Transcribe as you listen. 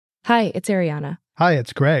Hi, it's Ariana. Hi,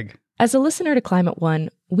 it's Greg. As a listener to Climate One,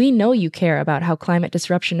 we know you care about how climate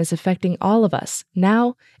disruption is affecting all of us,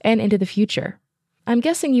 now and into the future. I'm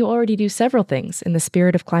guessing you already do several things in the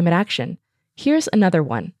spirit of climate action. Here's another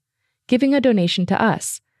one: giving a donation to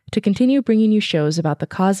us to continue bringing you shows about the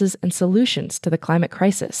causes and solutions to the climate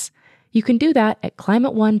crisis. You can do that at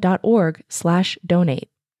climateone.org/donate.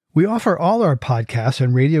 We offer all our podcasts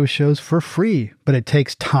and radio shows for free, but it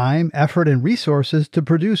takes time, effort, and resources to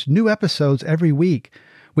produce new episodes every week.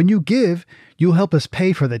 When you give, you'll help us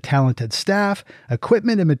pay for the talented staff,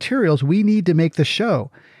 equipment, and materials we need to make the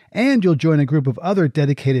show. And you'll join a group of other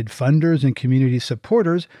dedicated funders and community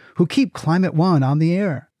supporters who keep Climate One on the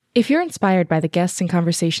air. If you're inspired by the guests and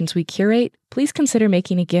conversations we curate, please consider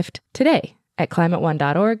making a gift today at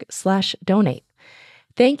climateone.org/donate.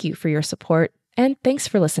 Thank you for your support, and thanks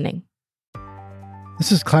for listening.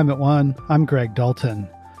 This is Climate One. I'm Greg Dalton.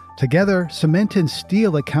 Together, cement and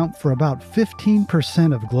steel account for about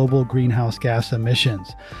 15% of global greenhouse gas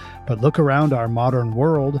emissions. But look around our modern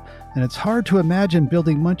world, and it's hard to imagine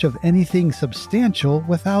building much of anything substantial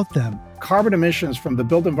without them. Carbon emissions from the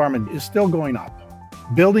built environment is still going up.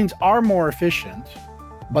 Buildings are more efficient,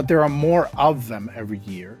 but there are more of them every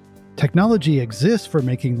year. Technology exists for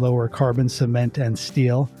making lower carbon cement and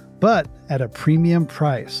steel, but at a premium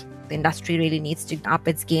price. The industry really needs to up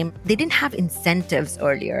its game. They didn't have incentives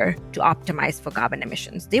earlier to optimize for carbon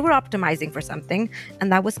emissions. They were optimizing for something,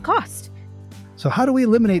 and that was cost. So how do we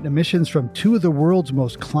eliminate emissions from two of the world's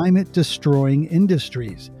most climate-destroying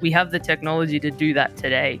industries? We have the technology to do that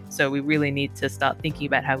today, so we really need to start thinking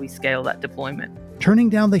about how we scale that deployment. Turning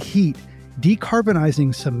down the heat,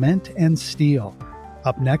 decarbonizing cement and steel.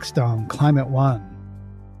 Up next on Climate One.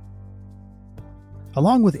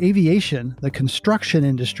 Along with aviation, the construction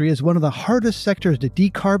industry is one of the hardest sectors to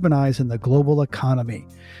decarbonize in the global economy.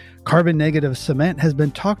 Carbon-negative cement has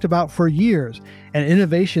been talked about for years, and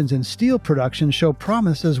innovations in steel production show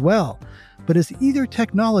promise as well. But is either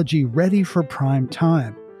technology ready for prime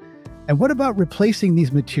time? And what about replacing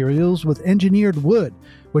these materials with engineered wood,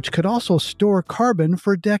 which could also store carbon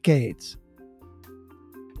for decades?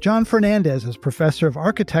 John Fernandez is professor of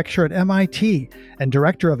architecture at MIT and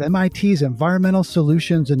director of MIT's Environmental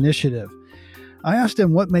Solutions Initiative. I asked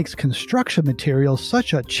him what makes construction materials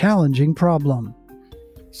such a challenging problem.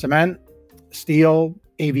 Cement, steel,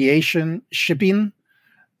 aviation, shipping,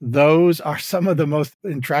 those are some of the most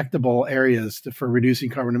intractable areas for reducing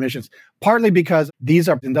carbon emissions, partly because these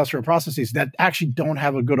are industrial processes that actually don't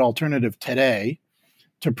have a good alternative today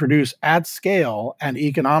to produce at scale and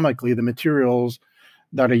economically the materials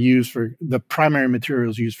that are used for the primary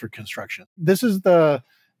materials used for construction. This is the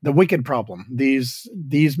wicked problem, these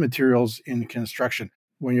materials in construction.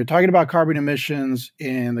 When you're talking about carbon emissions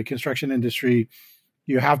in the construction industry,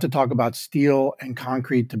 you have to talk about steel and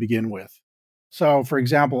concrete to begin with. So, for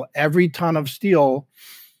example, every ton of steel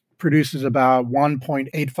produces about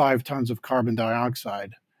 1.85 tons of carbon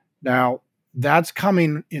dioxide. Now, that's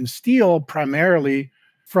coming in steel primarily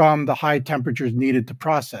from the high temperatures needed to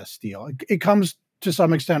process steel. It comes to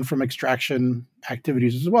some extent from extraction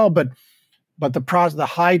activities as well, but the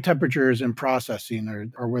high temperatures in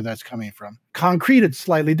processing are where that's coming from. Concrete, it's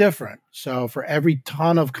slightly different. So for every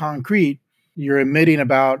ton of concrete, you're emitting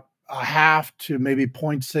about a half to maybe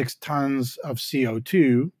 0.6 tons of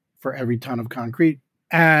CO2 for every ton of concrete.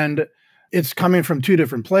 And it's coming from two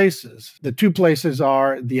different places. The two places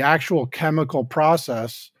are the actual chemical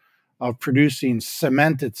process of producing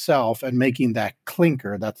cement itself and making that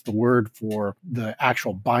clinker, that's the word for the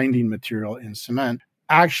actual binding material in cement,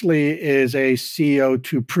 actually is a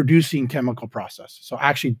CO2 producing chemical process. So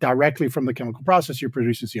actually directly from the chemical process, you're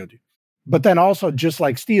producing CO2. But then also, just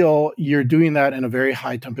like steel, you're doing that in a very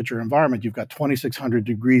high temperature environment. You've got 2,600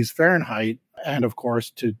 degrees Fahrenheit. And of course,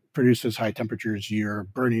 to produce those high temperatures, you're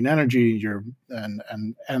burning energy,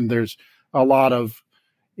 and there's a lot of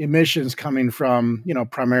emissions coming from,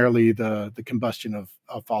 primarily the combustion of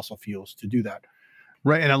fossil fuels to do that.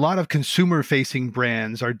 Right. And a lot of consumer-facing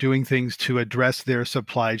brands are doing things to address their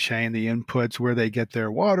supply chain, the inputs, where they get their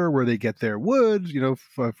water, where they get their wood,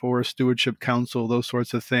 Forest Stewardship Council, those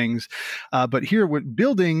sorts of things. But here with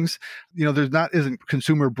buildings, isn't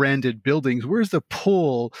consumer-branded buildings. Where's the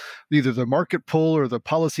pull, either the market pull or the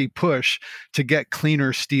policy push to get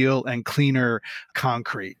cleaner steel and cleaner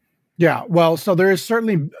concrete? Yeah, well, so there is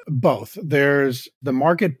certainly both. There's the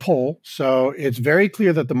market pull. So it's very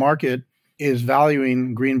clear that the market is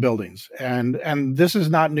valuing green buildings. And this is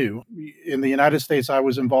not new. In the United States, I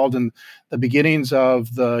was involved in the beginnings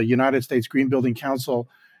of the United States Green Building Council.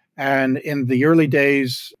 And in the early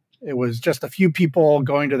days, it was just a few people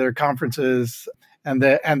going to their conferences And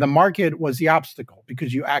the market was the obstacle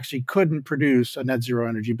because you actually couldn't produce a net zero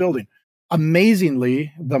energy building.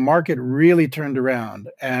 Amazingly, the market really turned around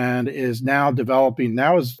and is now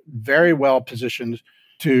is very well positioned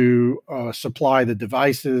to supply the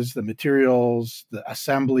devices, the materials, the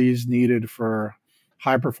assemblies needed for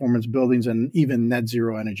high performance buildings and even net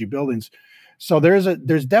zero energy buildings. So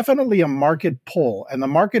there's definitely a market pull, and the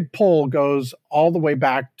market pull goes all the way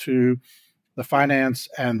back to the finance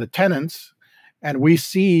and the tenants. And we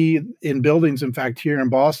see in buildings, in fact, here in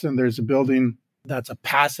Boston, there's a building that's a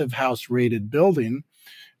passive house rated building.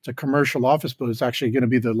 It's a commercial office building. It's actually going to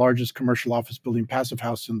be the largest commercial office building passive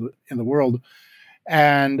house in the world.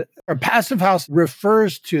 And a passive house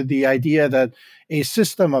refers to the idea that a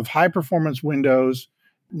system of high performance windows,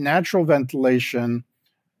 natural ventilation,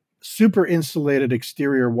 super insulated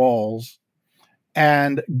exterior walls,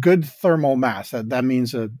 and good thermal mass. That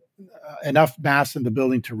means enough mass in the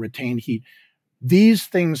building to retain heat. These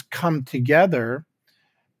things come together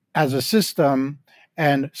as a system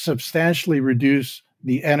and substantially reduce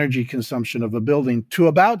the energy consumption of a building to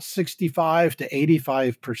about 65 to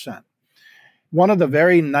 85%. One of the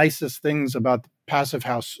very nicest things about the passive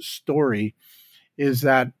house story is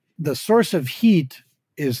that the source of heat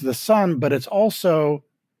is the sun, but it's also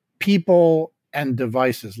people and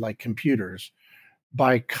devices like computers.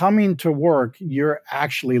 By coming to work, you're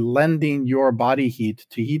actually lending your body heat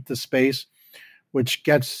to heat the space, which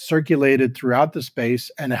gets circulated throughout the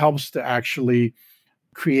space and helps to actually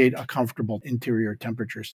create a comfortable interior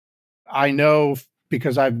temperatures. I know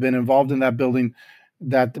because I've been involved in that building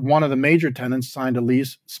that one of the major tenants signed a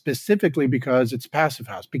lease specifically because it's passive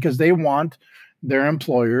house, because they want their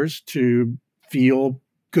employers to feel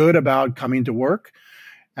good about coming to work.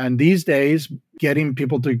 And these days, getting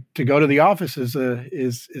people to go to the office is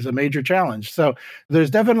a major challenge. So there's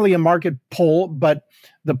definitely a market pull, but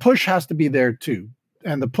the push has to be there too.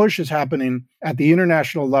 And the push is happening at the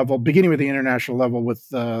international level, beginning with the international level with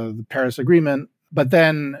the Paris Agreement, but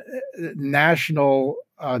then national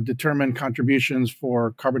determined contributions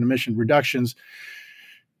for carbon emission reductions.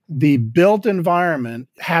 The built environment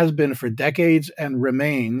has been for decades and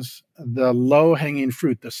remains the low-hanging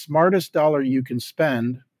fruit, the smartest dollar you can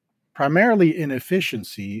spend, primarily in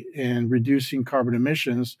efficiency in reducing carbon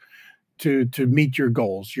emissions to meet your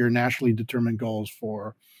goals, your nationally determined goals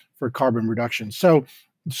for carbon reduction. So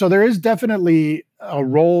there is definitely a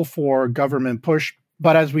role for government push,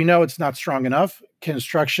 but as we know, it's not strong enough.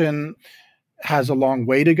 Construction has a long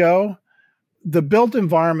way to go. The built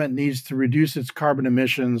environment needs to reduce its carbon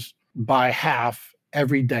emissions by half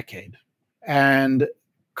every decade. And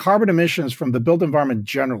carbon emissions from the built environment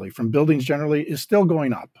generally, from buildings generally, is still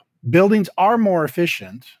going up. Buildings are more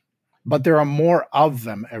efficient, but there are more of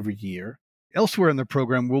them every year. Elsewhere in the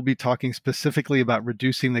program, we'll be talking specifically about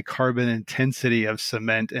reducing the carbon intensity of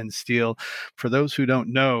cement and steel. For those who don't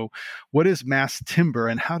know, what is mass timber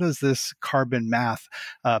and how does this carbon math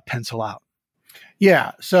pencil out?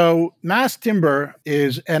 Yeah, so mass timber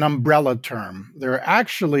is an umbrella term. There are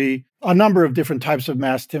actually a number of different types of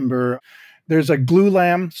mass timber. There's a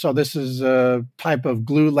glulam, so this is a type of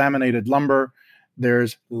glue laminated lumber.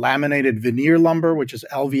 There's laminated veneer lumber, which is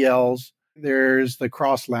LVLs. There's the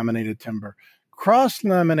cross-laminated timber.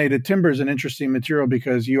 Cross-laminated timber is an interesting material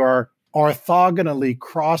because you are orthogonally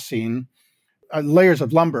crossing layers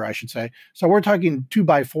of lumber, I should say. So we're talking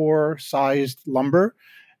 2x4 sized lumber,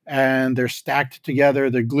 and they're stacked together,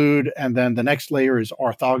 they're glued, and then the next layer is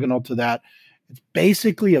orthogonal to that. It's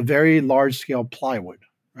basically a very large-scale plywood,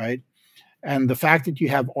 right? And the fact that you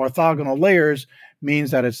have orthogonal layers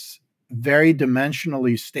means that it's very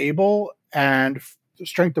dimensionally stable and the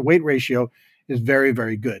strength to weight ratio is very,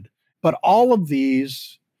 very good. But all of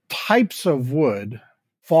these types of wood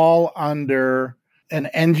fall under an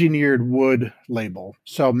engineered wood label.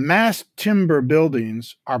 So mass timber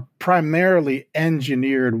buildings are primarily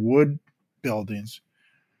engineered wood buildings.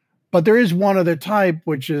 But there is one other type,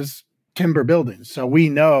 which is timber buildings. So we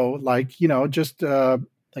know, just a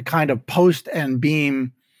kind of post and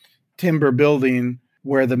beam timber building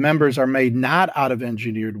where the members are made not out of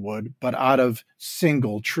engineered wood, but out of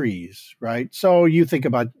single trees, right? So you think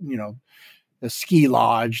about, the ski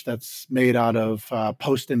lodge that's made out of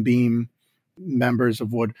post and beam members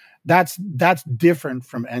of wood. That's different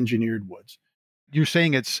from engineered woods. You're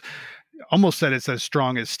saying it's almost said it's as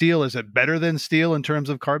strong as steel. Is it better than steel in terms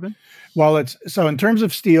of carbon? Well, in terms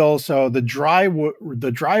of steel, so the dry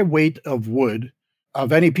weight of wood,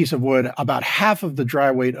 of any piece of wood, about half of the dry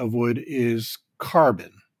weight of wood is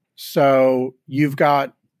carbon. So you've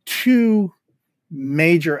got two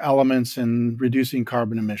major elements in reducing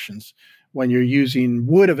carbon emissions. when you're using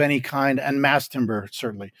wood of any kind and mass timber,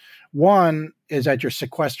 certainly. One is that you're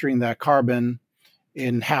sequestering that carbon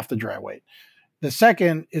in half the dry weight. The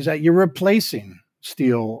second is that you're replacing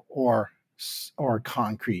steel or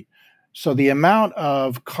concrete. So the amount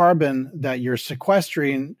of carbon that you're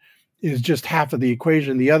sequestering is just half of the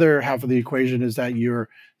equation. The other half of the equation is that you're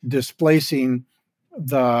displacing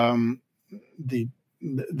the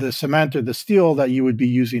cement or the steel that you would be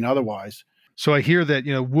using otherwise. So I hear that,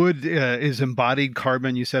 wood is embodied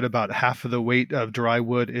carbon. You said about half of the weight of dry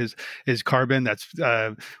wood is carbon. That's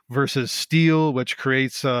versus steel, which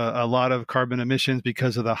creates a lot of carbon emissions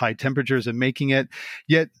because of the high temperatures in making it.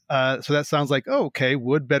 Yet, so that sounds like, okay,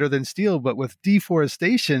 wood better than steel. But with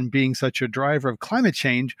deforestation being such a driver of climate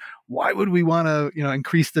change, why would we want to,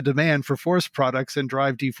 increase the demand for forest products and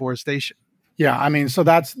drive deforestation? Yeah, I mean, so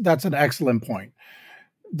that's an excellent point.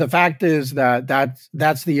 The fact is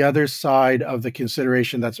that's the other side of the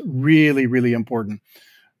consideration that's really, really important,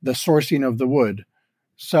 the sourcing of the wood.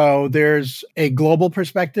 So there's a global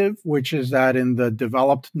perspective, which is that in the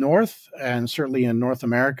developed North, and certainly in North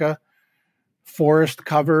America, forest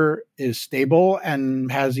cover is stable and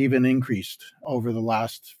has even increased over the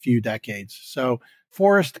last few decades. So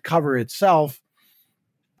forest cover itself,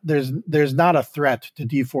 there's not a threat to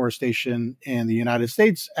deforestation in the United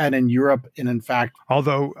States and in Europe, and in fact,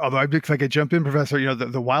 although if I could jump in, Professor, the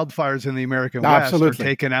wildfires in the American West are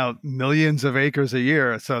taking out millions of acres a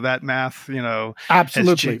year. So that math,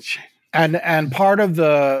 absolutely. And part of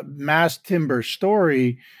the mass timber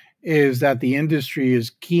story is that the industry is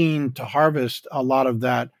keen to harvest a lot of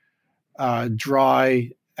that dry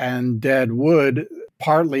and dead wood,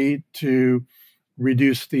 partly to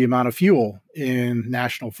reduce the amount of fuel in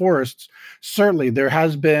national forests. Certainly, there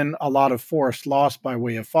has been a lot of forest loss by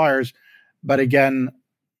way of fires, but again,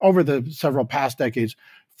 over the several past decades,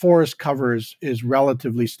 forest cover is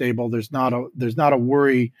relatively stable. There's not a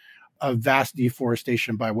worry of vast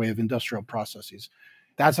deforestation by way of industrial processes.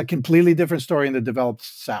 That's a completely different story in the developed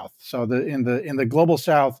South. So in the global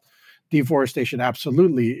South, deforestation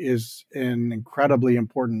absolutely is an incredibly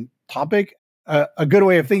important topic. A good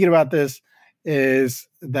way of thinking about this is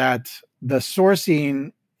that the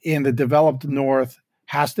sourcing in the developed North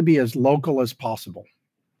has to be as local as possible.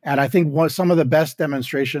 And I think some of the best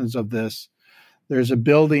demonstrations of this, there's a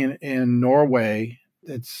building in Norway.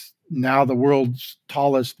 It's now the world's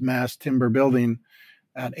tallest mass timber building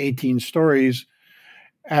at 18 stories.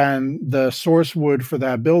 And the source wood for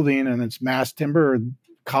that building and its mass timber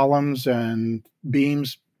columns and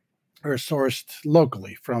beams are sourced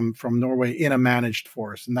locally from Norway in a managed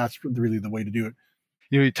forest. And that's really the way to do it.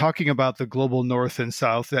 You're talking about the global North and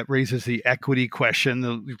South. That raises the equity question.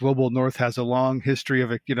 The global North has a long history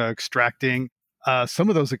of, extracting. Some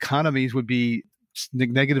of those economies would be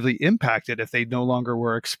negatively impacted if they no longer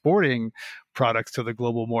were exporting products to the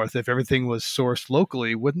global North. If everything was sourced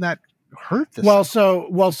locally, wouldn't that hurt this? Well, so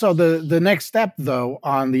the next step though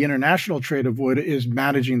on the international trade of wood is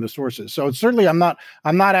managing the sources. So certainly I'm not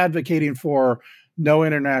advocating for no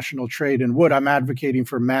international trade in wood. I'm advocating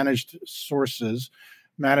for managed sources,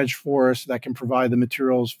 managed forests that can provide the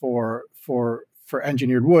materials for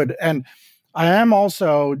engineered wood. And I am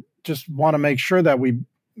also just want to make sure that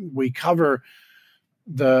we cover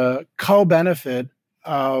the co-benefit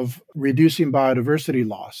of reducing biodiversity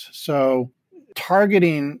loss. So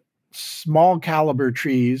targeting small caliber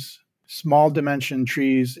trees, small dimension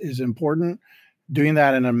trees is important. Doing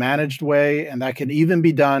that in a managed way, and that can even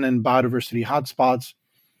be done in biodiversity hotspots.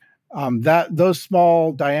 Those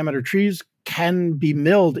small diameter trees can be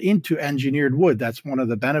milled into engineered wood. That's one of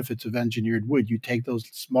the benefits of engineered wood. You take those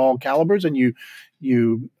small calibers and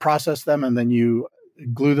you process them, and then you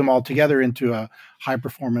glue them all together into a high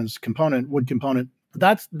performance wood component.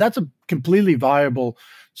 That's a completely viable,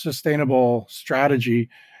 sustainable strategy.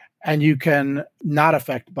 And you can not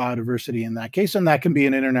affect biodiversity in that case. And that can be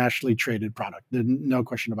an internationally traded product. There's no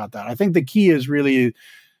question about that. I think the key is really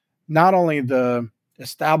not only the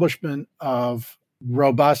establishment of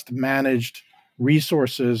robust managed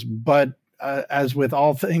resources, but as with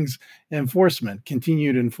all things,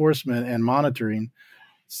 continued enforcement and monitoring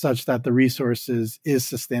such that the resources is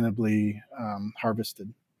sustainably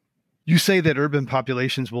harvested. You say that urban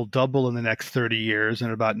populations will double in the next 30 years,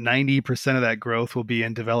 and about 90% of that growth will be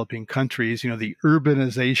in developing countries. The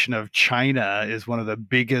urbanization of China is one of the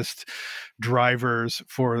biggest drivers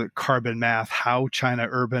for carbon math, how China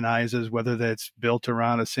urbanizes, whether that's built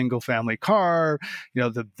around a single family car,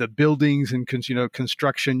 the buildings and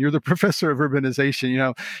construction. You're the professor of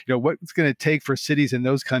urbanization. What's going to take for cities in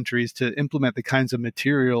those countries to implement the kinds of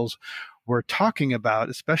materials we're talking about,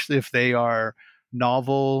 especially if they are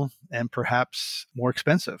novel and perhaps more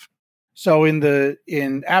expensive. So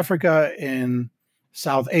in Africa, in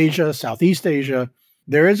South Asia, Southeast Asia,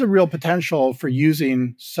 there is a real potential for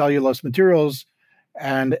using cellulose materials,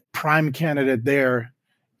 and prime candidate there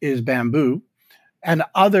is bamboo and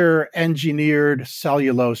other engineered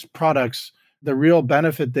cellulose products. The real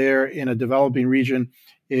benefit there in a developing region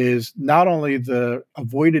is not only the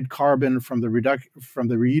avoided carbon from the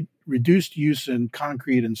reduced use in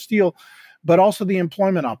concrete and steel, but also the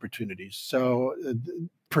employment opportunities. So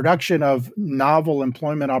production of novel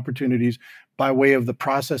employment opportunities by way of the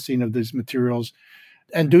processing of these materials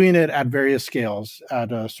and doing it at various scales,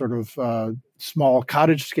 at a sort of small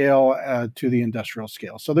cottage scale to the industrial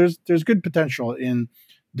scale. So there's good potential in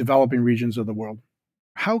developing regions of the world.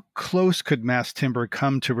 How close could mass timber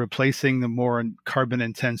come to replacing the more carbon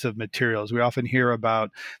intensive materials? We often hear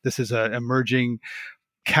about this as an emerging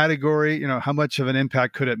category. How much of an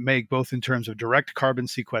impact could it make, both in terms of direct carbon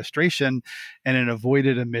sequestration and in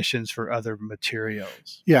avoided emissions for other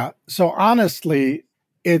materials? Yeah. So honestly,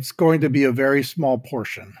 it's going to be a very small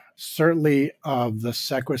portion, certainly of the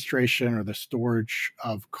sequestration or the storage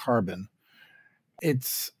of carbon.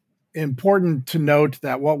 It's important to note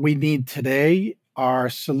that what we need today are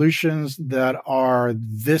solutions that are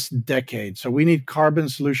this decade. So we need carbon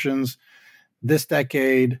solutions this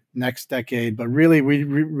decade, next decade, but really we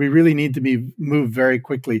really need to be moved very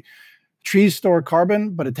quickly. Trees store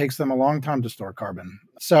carbon, but it takes them a long time to store carbon.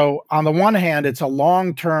 So on the one hand, it's a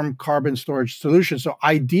long-term carbon storage solution. So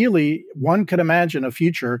ideally, one could imagine a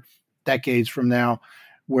future decades from now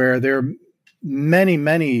where there are many,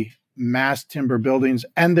 many mass timber buildings,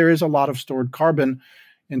 and there is a lot of stored carbon.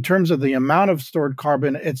 In terms of the amount of stored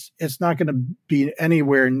carbon, it's not going to be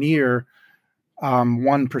anywhere near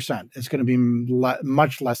 1%. It's going to be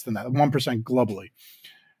much less than that, 1% globally.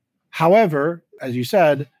 However, as you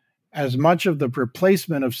said, as much of the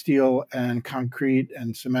replacement of steel and concrete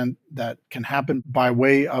and cement that can happen by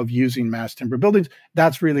way of using mass timber buildings,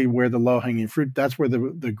 that's really where the low-hanging fruit, that's where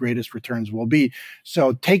the greatest returns will be.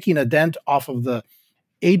 So taking a dent off of the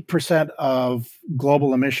 8% of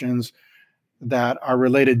global emissions that are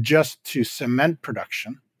related just to cement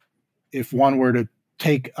production, if one were to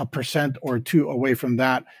take 1% or 2% away from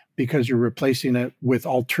that because you're replacing it with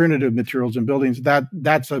alternative materials and buildings,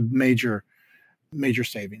 that's a major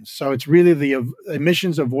savings. So it's really the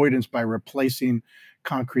emissions avoidance by replacing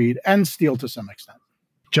concrete and steel to some extent.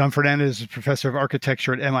 John Fernandez is professor of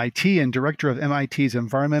architecture at MIT and director of MIT's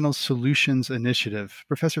Environmental Solutions Initiative.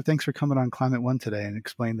 Professor, thanks for coming on Climate One today and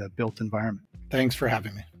explain the built environment. Thanks for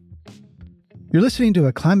having me. You're listening to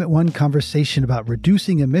a Climate One conversation about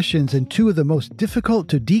reducing emissions in two of the most difficult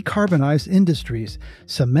to decarbonize industries,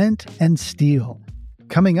 cement and steel.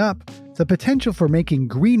 Coming up, the potential for making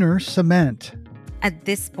greener cement. At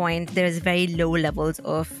this point, there's very low levels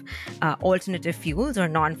of alternative fuels or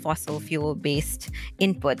non-fossil fuel-based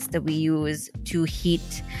inputs that we use to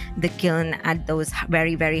heat the kiln at those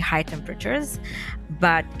very, very high temperatures.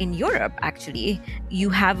 But in Europe, actually,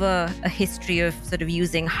 you have a history of sort of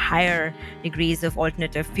using higher degrees of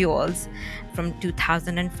alternative fuels. From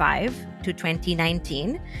 2005 to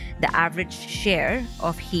 2019, the average share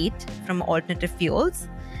of heat from alternative fuels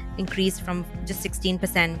increased from just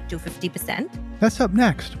 16% to 50%. That's up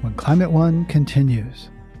next when Climate One continues.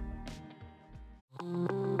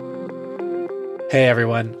 Hey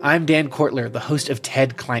everyone, I'm Dan Kortler, the host of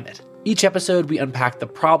TED Climate. Each episode, we unpack the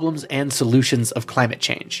problems and solutions of climate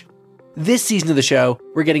change. This season of the show,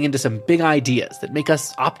 we're getting into some big ideas that make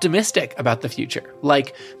us optimistic about the future,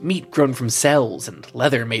 like meat grown from cells and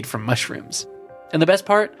leather made from mushrooms. And the best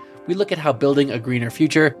part? We look at how building a greener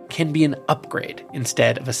future can be an upgrade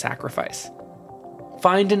instead of a sacrifice.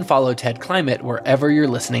 Find and follow TED Climate wherever you're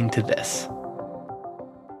listening to this.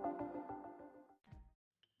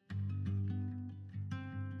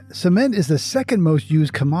 Cement is the second most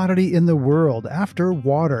used commodity in the world after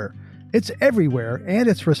water. It's everywhere, and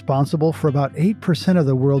it's responsible for about 8% of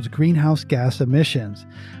the world's greenhouse gas emissions.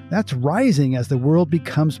 That's rising as the world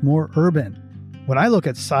becomes more urban. When I look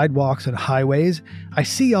at sidewalks and highways, I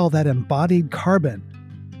see all that embodied carbon.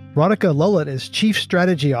 Radhika Lulit is Chief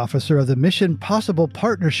Strategy Officer of the Mission Possible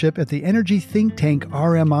Partnership at the energy think tank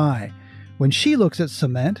RMI. When she looks at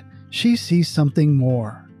cement, she sees something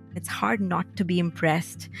more. It's hard not to be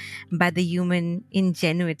impressed by the human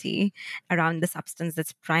ingenuity around the substance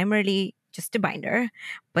that's primarily just a binder,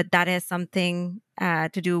 but that has something to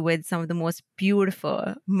do with some of the most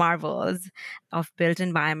beautiful marvels of built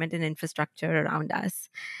environment and infrastructure around us.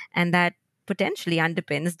 And that potentially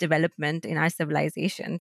underpins development in our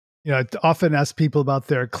civilization. I often ask people about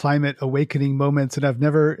their climate awakening moments, and I've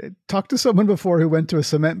never talked to someone before who went to a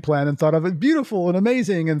cement plant and thought of it beautiful and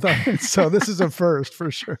amazing. And thought, so this is a first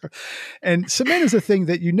for sure. And cement is a thing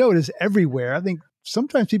that is everywhere. I think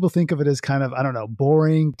sometimes people think of it as kind of, I don't know,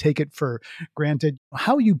 boring, take it for granted.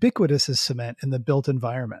 How ubiquitous is cement in the built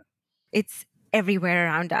environment? It's everywhere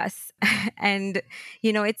around us. And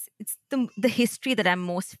it's the history that I'm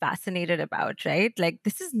most fascinated about, right? Like,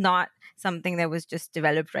 this is not something that was just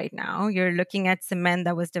developed right now. You're looking at cement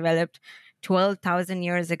that was developed 12,000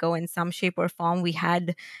 years ago in some shape or form. We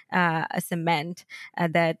had a cement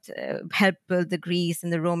that helped build the Greece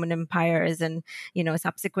and the Roman empires, and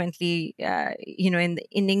subsequently in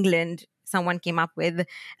England, someone came up with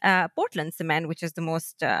Portland cement, which is the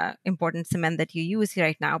most important cement that you use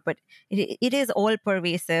right now. But it is all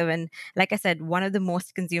pervasive. And like I said, one of the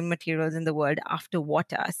most consumed materials in the world after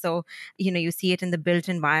water. So, you see it in the built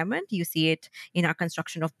environment. You see it in our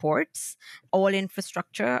construction of ports, all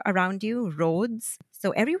infrastructure around you, roads.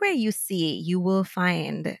 So everywhere you see, you will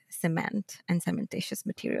find cement and cementitious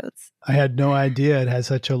materials. I had no idea it has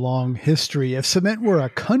such a long history. If cement were a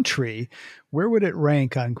country, where would it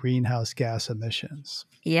rank on greenhouse gas emissions?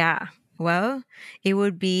 Yeah. Well, it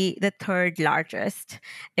would be the third largest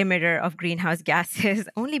emitter of greenhouse gases,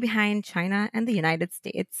 only behind China and the United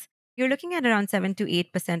States. You're looking at around 7 to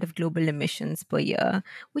 8% of global emissions per year,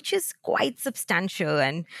 which is quite substantial.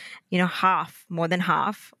 And, more than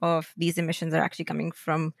half of these emissions are actually coming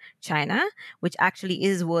from China, which actually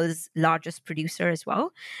is world's largest producer as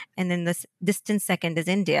well. And then the distant second is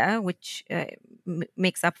India, which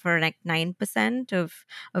makes up for like 9%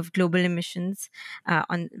 of global emissions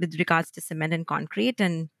with regards to cement and concrete.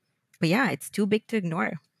 But yeah, it's too big to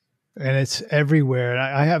ignore. And it's everywhere. And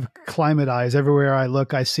I have climate eyes. Everywhere I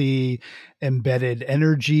look, I see embedded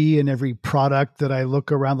energy in every product that I look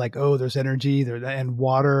around, like, oh, there's energy there and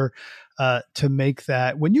water to make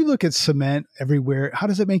that. When you look at cement everywhere, how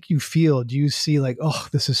does it make you feel? Do you see like, oh,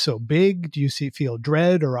 this is so big? Do you feel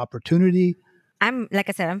dread or opportunity? Like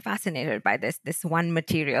I said, I'm fascinated by this one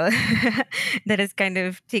material that has kind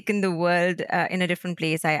of taken the world in a different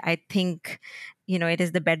place. I think, it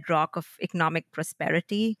is the bedrock of economic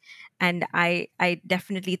prosperity. And I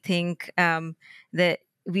definitely think that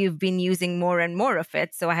we've been using more and more of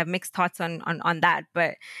it. So I have mixed thoughts on that.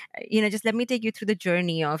 But, just let me take you through the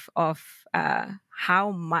journey of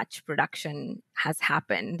how much production has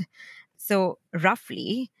happened. So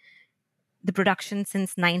roughly, the production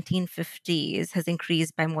since 1950s has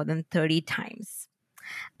increased by more than 30 times.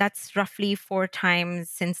 That's roughly 4 times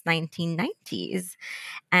since 1990s.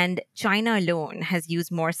 And China alone has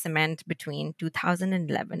used more cement between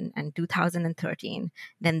 2011 and 2013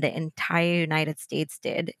 than the entire United States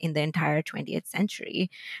did in the entire 20th century,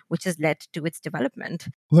 which has led to its development.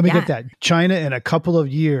 Let me get that. China in a couple of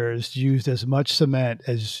years used as much cement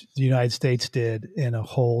as the United States did in a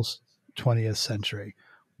whole 20th century.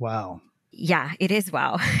 Wow. Yeah, it is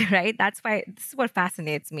wow, right? That's why this is what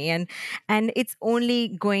fascinates me. And it's only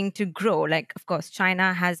going to grow. Like, of course,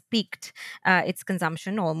 China has peaked its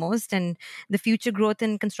consumption almost, and the future growth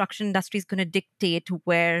in construction industry is going to dictate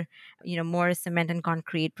where, more cement and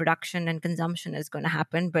concrete production and consumption is going to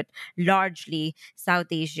happen. But largely South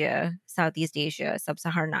Asia, Southeast Asia,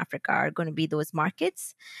 Sub-Saharan Africa are going to be those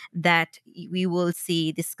markets that we will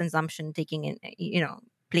see this consumption taking in,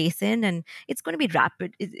 place in, and it's going to be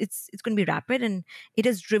rapid. It's going to be rapid, and it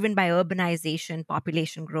is driven by urbanization,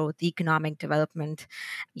 population growth, economic development.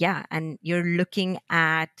 Yeah, and you're looking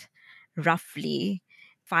at roughly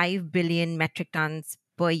 5 billion metric tons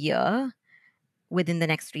per year within the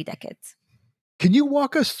next 3 decades. Can you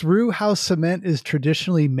walk us through how cement is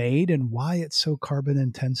traditionally made and why it's so carbon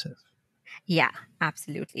intensive? Yeah,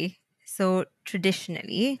 absolutely. So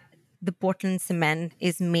traditionally, the Portland cement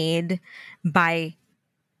is made by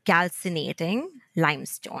calcinating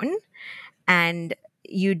limestone, and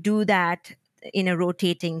you do that in a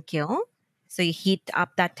rotating kiln. So you heat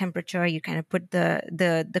up that temperature, you kind of put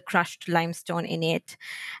the crushed limestone in it,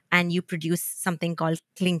 and you produce something called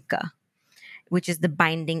clinker, which is the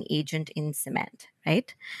binding agent in cement,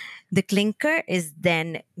 right? The clinker is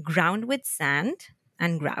then ground with sand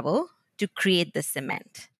and gravel to create the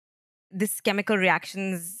cement. This chemical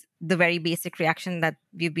reaction is the very basic reaction that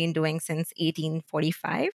we've been doing since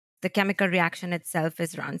 1845. The chemical reaction itself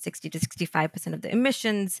is around 60 to 65% of the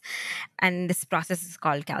emissions. And this process is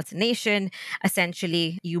called calcination.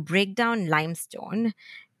 Essentially, you break down limestone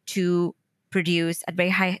to produce at very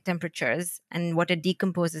high temperatures, and what it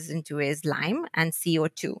decomposes into is lime and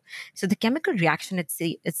CO2. So the chemical reaction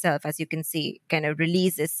itself, as you can see, kind of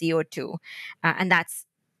releases CO2, and that's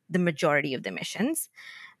the majority of the emissions.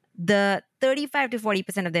 The 35 to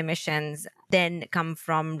 40% of the emissions then come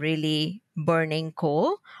from really burning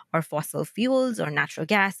coal or fossil fuels or natural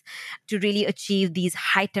gas to really achieve these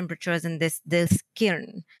high temperatures in this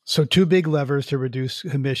kiln. So two big levers to reduce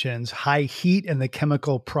emissions, high heat and the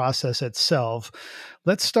chemical process itself.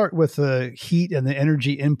 Let's start with the heat and the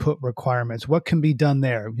energy input requirements. What can be done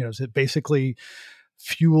there? Is it basically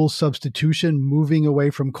fuel substitution, moving away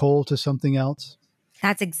from coal to something else?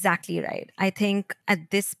 That's exactly right. I think at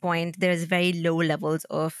this point, there's very low levels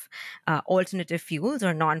of alternative fuels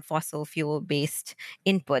or non-fossil fuel-based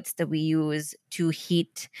inputs that we use to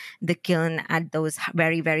heat the kiln at those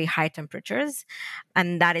very, very high temperatures.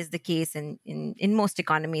 And that is the case in most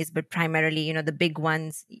economies, but primarily, the big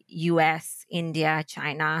ones, US, India,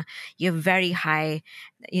 China, you have very high,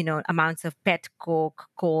 amounts of pet coke,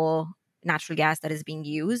 coal, natural gas that is being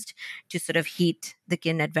used to sort of heat the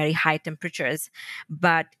kiln at very high temperatures.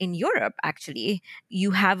 But in Europe, actually,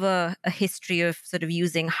 you have a history of sort of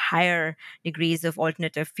using higher degrees of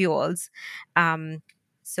alternative fuels.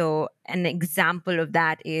 So an example of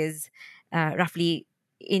that is roughly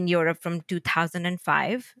in Europe from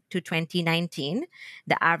 2005 to 2019,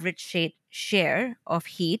 the average share of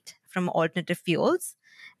heat from alternative fuels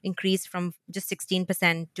increased from just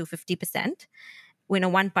 16% to 50%.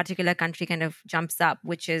 One particular country kind of jumps up,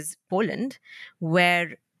 which is Poland,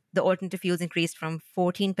 where the alternative fuels increased from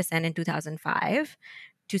 14% in 2005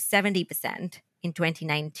 to 70% in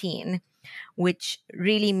 2019, which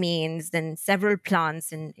really means then several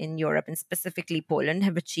plants in Europe, and specifically Poland,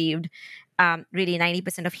 have achieved really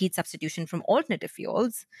 90% of heat substitution from alternative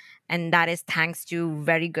fuels. And that is thanks to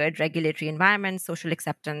very good regulatory environment, social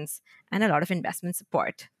acceptance, and a lot of investment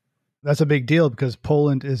support. That's a big deal because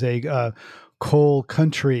Poland is a coal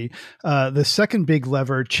country. The second big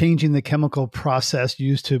lever, changing the chemical process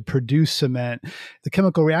used to produce cement, the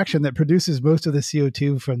chemical reaction that produces most of the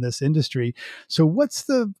CO2 from this industry. So what's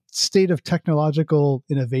the state of technological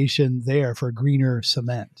innovation there for greener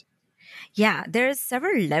cement? Yeah, there's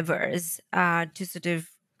several levers to sort of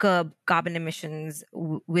curb carbon emissions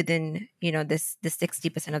within this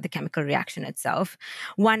 60% of the chemical reaction itself.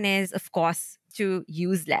 One is, of course, to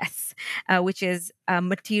use less, which is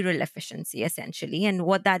material efficiency, essentially. And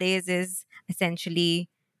what that is essentially,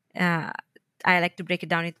 I like to break it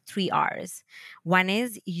down into 3 R's. One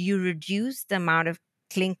is you reduce the amount of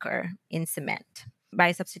clinker in cement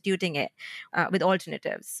by substituting it with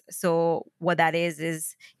alternatives. So what that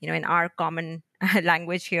is, in our common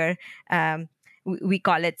language here, we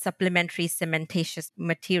call it supplementary cementitious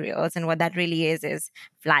materials. And what that really is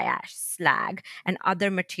fly ash, slag, and other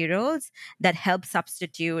materials that help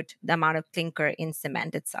substitute the amount of clinker in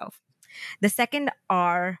cement itself. The second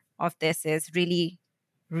R of this is really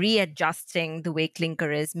readjusting the way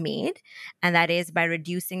clinker is made, and that is by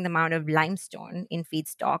reducing the amount of limestone in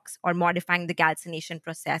feedstocks or modifying the calcination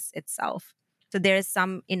process itself. So there is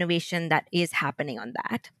some innovation that is happening on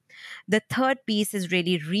that. The third piece is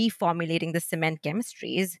really reformulating the cement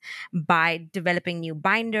chemistries by developing new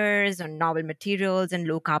binders or novel materials and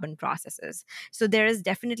low carbon processes. So there is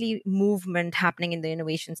definitely movement happening in the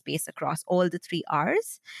innovation space across all the 3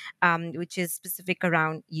 R's, which is specific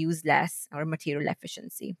around use less or material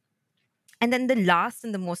efficiency. And then the last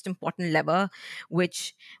and the most important lever,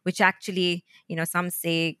 which actually, some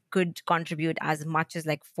say could contribute as much as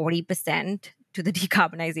like 40% to the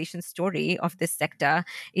decarbonization story of this sector,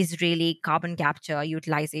 is really carbon capture,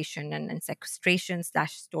 utilization, and sequestration /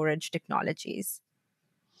 storage technologies.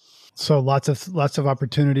 So lots of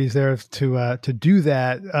opportunities there to do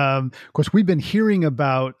that. Of course, we've been hearing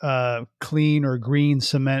about clean or green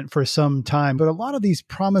cement for some time, but a lot of these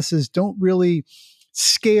promises don't really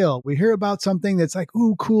scale. We hear about something that's like,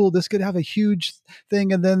 ooh, cool, this could have a huge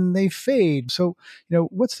thing, and then they fade. So,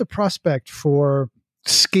 what's the prospect for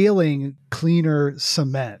scaling cleaner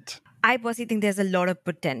cement? I personally think there's a lot of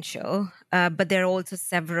potential, but there are also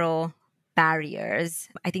several barriers.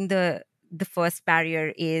 I think the first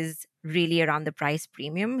barrier is really around the price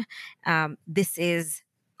premium. This is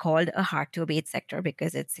called a hard to abate sector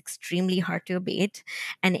because it's extremely hard to abate,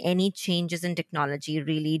 and any changes in technology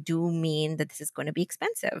really do mean that this is going to be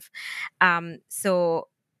expensive. So,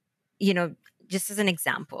 just as an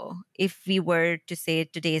example, if we were to say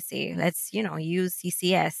today, let's, use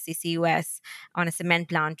CCS, CCUS on a cement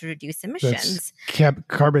plant to reduce emissions.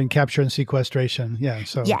 Carbon capture and sequestration. Yeah.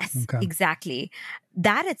 So yes, okay. Exactly.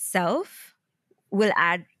 That itself will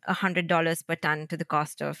add $100 per ton to the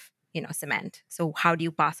cost of cement. So how do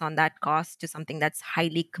you pass on that cost to something that's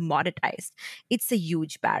highly commoditized? It's a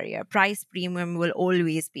huge barrier. Price premium will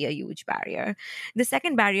always be a huge barrier. The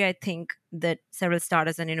second barrier I think that several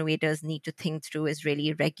startups and innovators need to think through is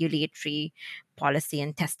really regulatory policy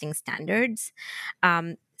and testing standards.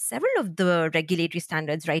 Several of the regulatory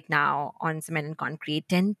standards right now on cement and concrete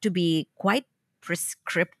tend to be quite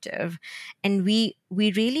prescriptive, and we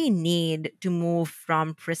really need to move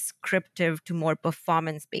from prescriptive to more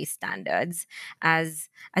performance based standards as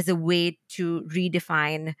a way to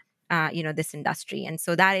redefine this industry. And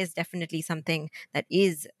so that is definitely something that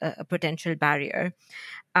is a potential barrier.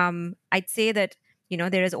 I'd say that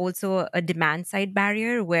there is also a demand side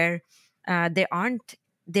barrier where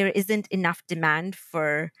there isn't enough demand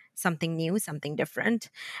for something new, something different.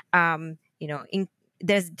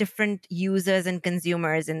 There's different users and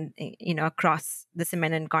consumers and across the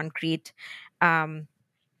cement and concrete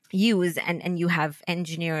use, and you have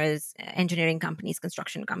engineering companies,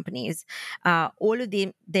 construction companies. All of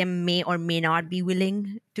them may or may not be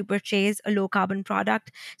willing to purchase a low carbon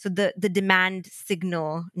product. So the demand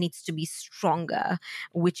signal needs to be stronger,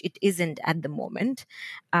 which it isn't at the moment.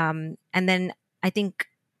 And then I think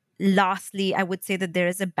lastly, I would say that there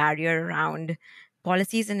is a barrier around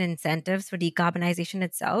policies and incentives for decarbonization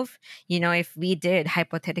itself. If we did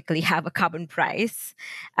hypothetically have a carbon price,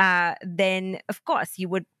 then of course you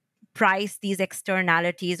would price these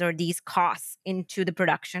externalities or these costs into the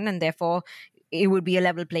production, and therefore it would be a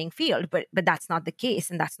level playing field. But that's not the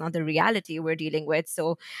case, and that's not the reality we're dealing with.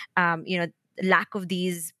 So lack of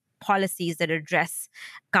these policies that address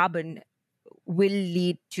carbon will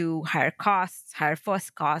lead to higher costs, higher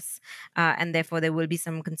first costs, and therefore there will be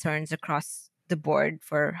some concerns across the board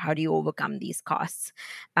for how do you overcome these costs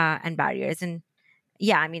and barriers. And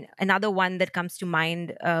yeah, I mean, another one that comes to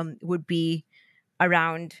mind would be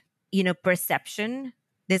around perception.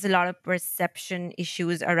 There's a lot of perception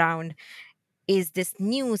issues around, is this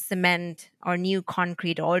new cement or new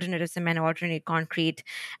concrete, alternative cement or alternative concrete,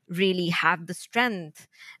 really have the strength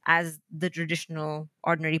as the traditional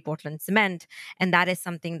ordinary Portland cement? And that is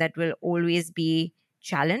something that will always be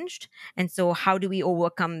challenged. And so how do we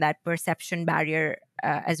overcome that perception barrier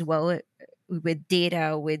as well, with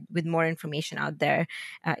data, with more information out there?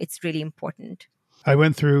 It's really important. I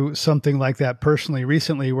went through something like that personally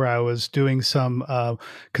recently, where I was doing some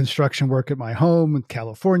construction work at my home in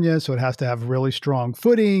California. So it has to have really strong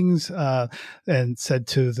footings, and said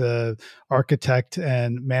to the architect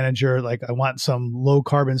and manager, like, I want some low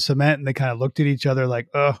carbon cement. And they kind of looked at each other like,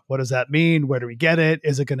 what does that mean? Where do we get it?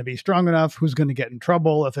 Is it going to be strong enough? Who's going to get in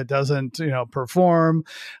trouble if it doesn't, perform?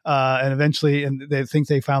 And eventually, and they think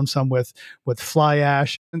they found some with fly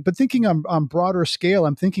ash. But thinking on broader scale,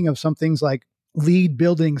 I'm thinking of some things like LEED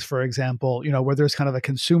buildings, for example, where there's kind of a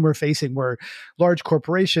consumer facing, where large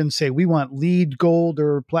corporations say, we want LEED gold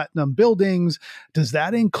or platinum buildings. Does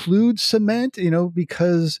that include cement?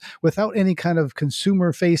 Because without any kind of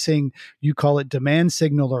consumer facing, you call it demand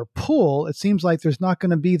signal or pull, it seems like there's not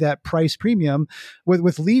going to be that price premium.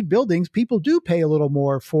 With LEED buildings, people do pay a little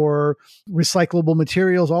more for recyclable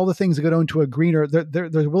materials, all the things that go into a greener,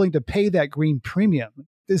 they're willing to pay that green premium.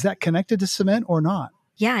 Is that connected to cement or not?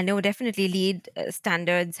 Yeah, no, definitely. LEED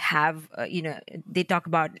standards have, they talk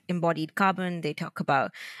about embodied carbon. They talk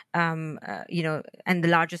about, and the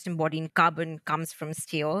largest embodied carbon comes from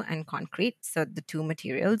steel and concrete. So the two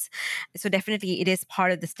materials. So definitely it is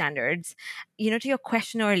part of the standards. To your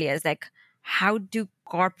question earlier, is like, how do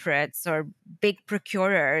corporates or big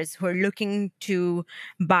procurers who are looking to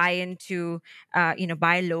buy into,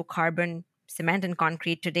 buy low carbon cement and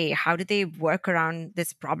concrete today, how do they work around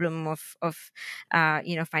this problem of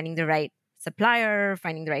finding the right supplier,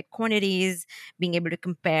 finding the right quantities, being able to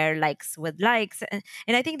compare likes with likes?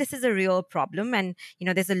 And I think this is a real problem, and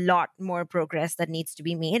there's a lot more progress that needs to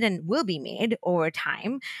be made and will be made over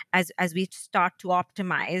time as we start to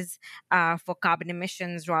optimize for carbon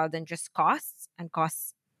emissions rather than just costs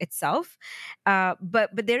itself. But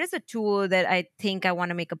there is a tool that I think I want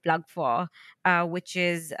to make a plug for, which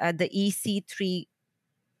is the EC3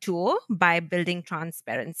 tool by Building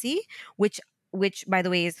Transparency, which by the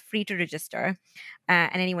way is free to register,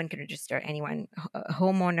 and anyone can register, anyone, a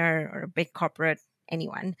homeowner or a big corporate,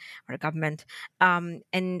 anyone, or a government. And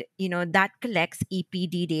that collects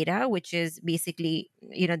EPD data, which is basically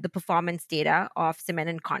the performance data of cement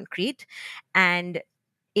and concrete, and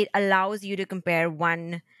it allows you to compare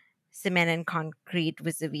one cement and concrete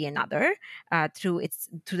vis-a-vis another through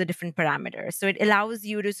the different parameters. So it allows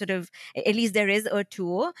you to sort of, at least there is a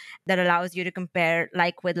tool that allows you to compare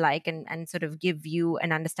like with like, and sort of give you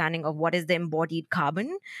an understanding of what is the embodied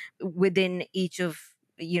carbon within each of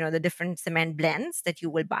the different cement blends that you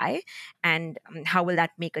will buy, and how will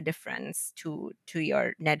that make a difference to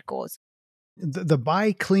your net goals? The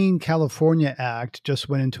Buy Clean California Act just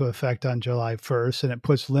went into effect on July 1st, and it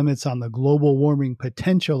puts limits on the global warming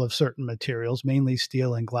potential of certain materials, mainly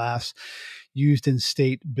steel and glass, used in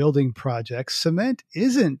state building projects. Cement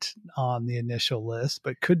isn't on the initial list,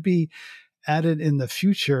 but could be added in the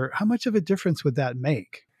future. How much of a difference would that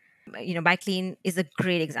make? Buy Clean is a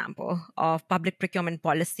great example of public procurement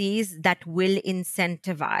policies that will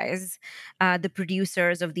incentivize the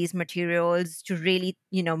producers of these materials to really,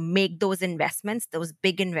 make those investments, those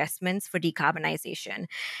big investments for decarbonization.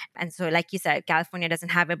 And so, like you said, California doesn't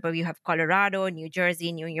have it, but you have Colorado, New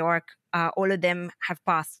Jersey, New York. All of them have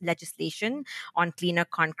passed legislation on cleaner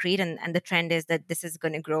concrete. And the trend is that this is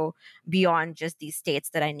going to grow beyond just these states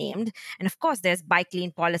that I named. And of course, there's Buy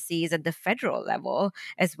Clean policies at the federal level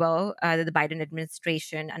as well, that the Biden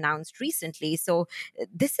administration announced recently. So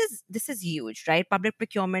this is huge, right? Public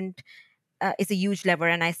procurement is a huge lever.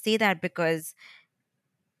 And I say that because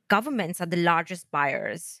governments are the largest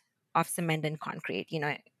buyers of cement and concrete.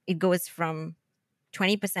 It goes from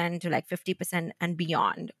 20% to like 50% and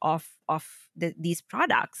beyond of these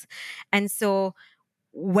products. And so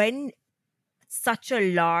when such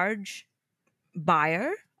a large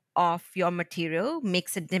buyer of your material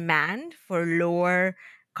makes a demand for lower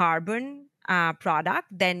carbon product,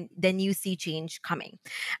 then you see change coming.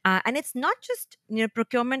 And it's not just,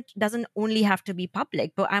 procurement doesn't only have to be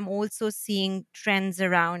public, but I'm also seeing trends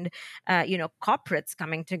around, corporates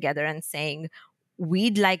coming together and saying,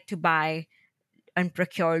 we'd like to buy and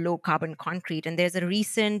procure low carbon concrete. And there's a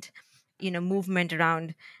recent movement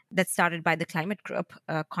around that started by the climate group,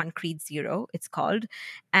 Concrete Zero, it's called.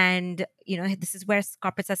 And this is where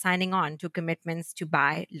corporates are signing on to commitments to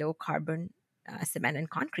buy low carbon cement and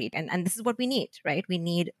concrete. And this is what we need, right? We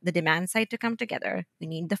need the demand side to come together. We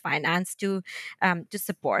need the finance to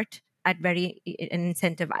support and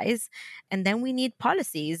incentivize, and then we need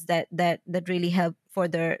policies that really help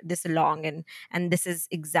further this along, and this is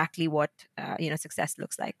exactly what success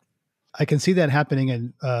looks like. I can see that happening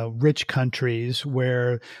in rich countries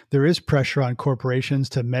where there is pressure on corporations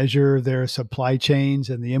to measure their supply chains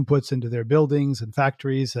and the inputs into their buildings and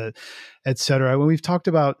factories, et cetera. When we've talked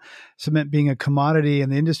about cement being a commodity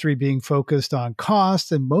and the industry being focused on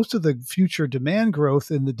cost and most of the future demand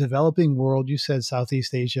growth in the developing world, you said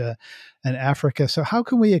Southeast Asia and Africa. So how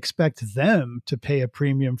can we expect them to pay a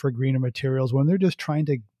premium for greener materials when they're just trying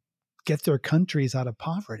to get their countries out of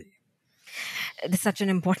poverty? It's such an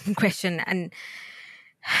important question. And,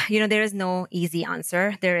 there is no easy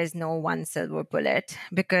answer. There is no one silver bullet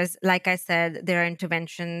because, like I said, there are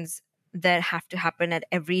interventions that have to happen at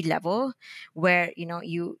every level where,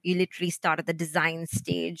 you literally start at the design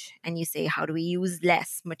stage and you say, how do we use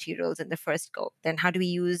less materials in the first go? Then how do we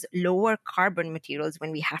use lower carbon materials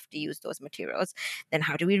when we have to use those materials? Then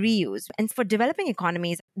how do we reuse? And for developing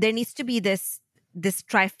economies, there needs to be this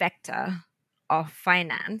trifecta of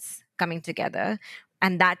finance coming together,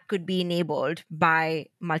 and that could be enabled by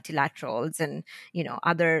multilaterals and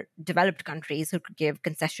other developed countries who could give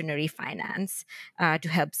concessionary finance to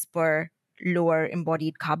help spur lower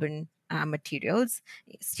embodied carbon materials,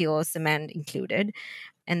 steel, cement included.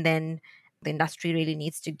 And then the industry really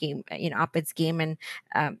needs to up its game. And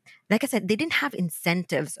like I said, they didn't have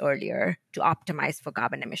incentives earlier to optimize for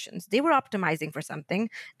carbon emissions. They were optimizing for something,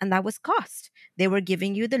 and that was cost. They were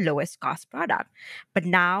giving you the lowest cost product. But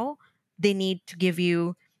now they need to give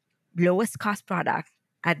you lowest cost product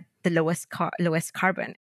at the lowest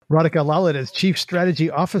carbon. Radhika Lalit is Chief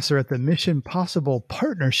Strategy Officer at the Mission Possible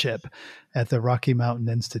Partnership at the Rocky Mountain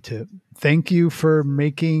Institute. Thank you for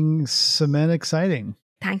making cement exciting.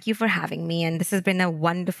 Thank you for having me, and this has been a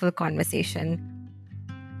wonderful conversation.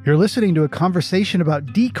 You're listening to a conversation about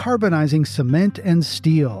decarbonizing cement and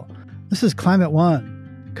steel. This is Climate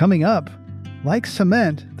One. Coming up, like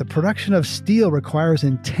cement, the production of steel requires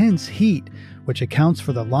intense heat, which accounts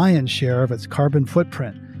for the lion's share of its carbon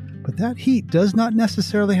footprint. But that heat does not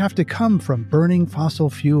necessarily have to come from burning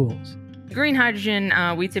fossil fuels. Green hydrogen,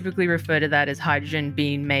 we typically refer to that as hydrogen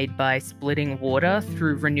being made by splitting water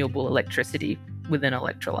through renewable electricity with an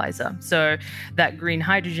electrolyzer. So that green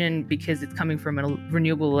hydrogen, because it's coming from a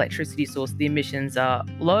renewable electricity source, the emissions are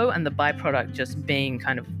low, and the byproduct just being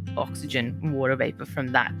kind of oxygen and water vapor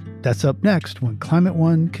from that. That's up next when Climate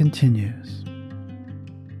One continues.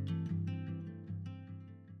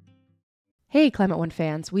 Hey, Climate One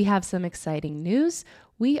fans, we have some exciting news.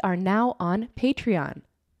 We are now on Patreon.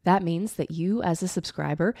 That means that you, as a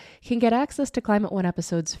subscriber, can get access to Climate One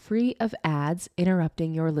episodes free of ads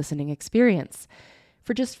interrupting your listening experience.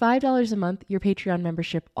 For just $5 a month, your Patreon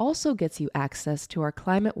membership also gets you access to our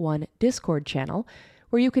Climate One Discord channel,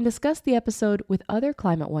 where you can discuss the episode with other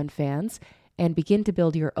Climate One fans and begin to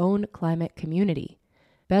build your own climate community.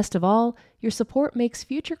 Best of all, your support makes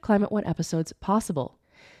future Climate One episodes possible.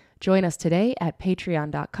 Join us today at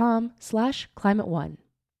patreon.com/climateone.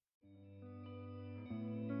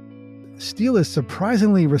 Steel is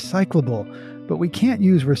surprisingly recyclable, but we can't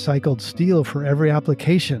use recycled steel for every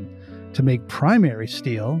application. To make primary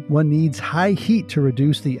steel, one needs high heat to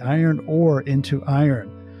reduce the iron ore into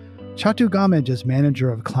iron. Chatu Gamage is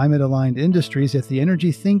manager of climate-aligned industries at the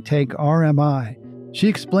energy think tank RMI. She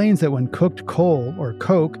explains that when cooked coal, or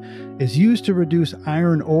coke, is used to reduce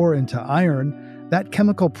iron ore into iron, that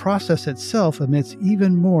chemical process itself emits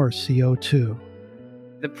even more CO2.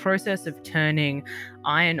 The process of turning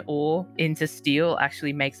iron ore into steel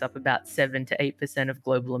actually makes up about 7 to 8% of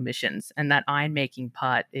global emissions. And that iron making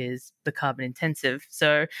part is the carbon intensive.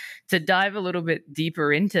 So to dive a little bit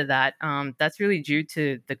deeper into that, that's really due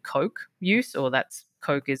to the coke use, or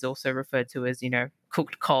coke is also referred to as,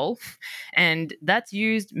 cooked coal. And that's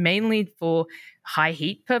used mainly for high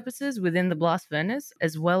heat purposes within the blast furnace,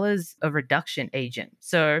 as well as a reduction agent.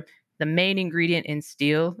 So the main ingredient in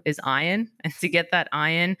steel is iron. And to get that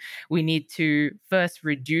iron, we need to first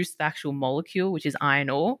reduce the actual molecule, which is iron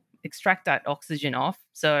ore, extract that oxygen off.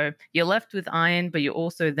 So you're left with iron, but you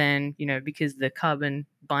also then, because the carbon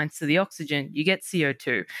binds to the oxygen, you get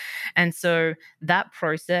CO2. And so that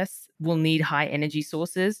process will need high energy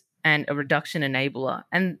sources and a reduction enabler.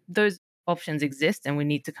 And those options exist, and we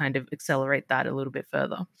need to kind of accelerate that a little bit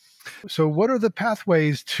further. So what are the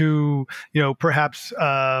pathways to, perhaps,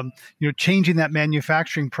 changing that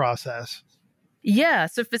manufacturing process? Yeah,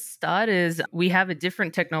 so for starters, we have a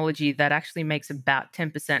different technology that actually makes about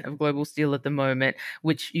 10% of global steel at the moment,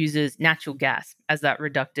 which uses natural gas as that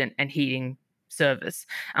reductant and heating service.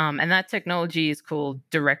 And that technology is called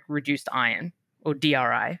direct reduced iron, or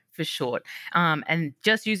DRI for short. And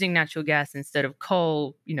just using natural gas instead of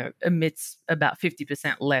coal, emits about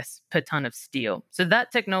 50% less per ton of steel. So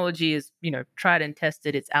that technology is, tried and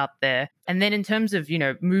tested, it's out there. And then in terms of,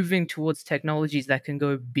 moving towards technologies that can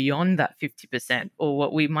go beyond that 50%, or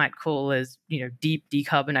what we might call as, deep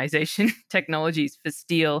decarbonization technologies for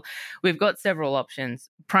steel, we've got several options,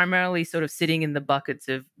 primarily sort of sitting in the buckets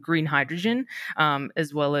of green hydrogen,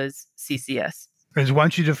 as well as CCS. Why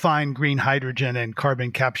don't you define green hydrogen and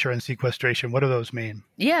carbon capture and sequestration? What do those mean?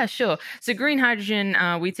 Yeah, sure. So green hydrogen,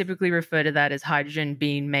 we typically refer to that as hydrogen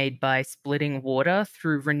being made by splitting water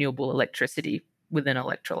through renewable electricity with an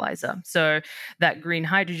electrolyzer. So that green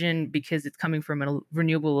hydrogen, because it's coming from a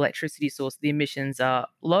renewable electricity source, the emissions are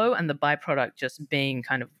low, and the byproduct just being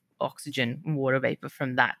kind of oxygen and water vapor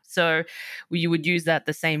from that. So you would use that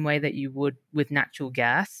the same way that you would with natural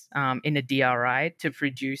gas in a DRI to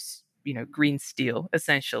produce green steel,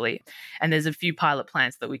 essentially. And there's a few pilot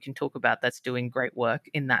plants that we can talk about that's doing great work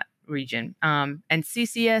in that region. And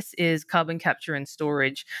CCS is carbon capture and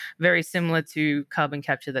storage, very similar to carbon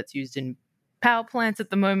capture that's used in power plants at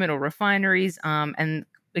the moment or refineries, and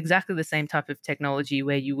exactly the same type of technology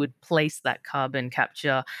where you would place that carbon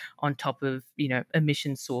capture on top of,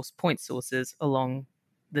 emission point sources along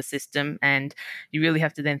the system, and you really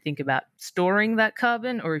have to then think about storing that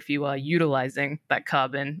carbon, or if you are utilizing that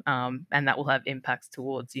carbon, and that will have impacts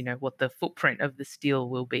towards what the footprint of the steel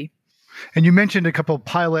will be. And you mentioned a couple of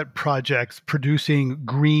pilot projects producing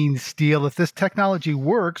green steel. If this technology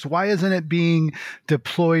works, why isn't it being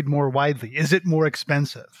deployed more widely? Is it more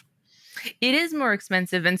expensive? It is more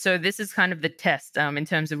expensive. And so this is kind of the test in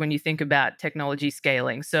terms of when you think about technology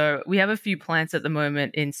scaling. So we have a few plants at the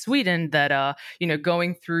moment in Sweden that are,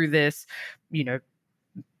 going through this,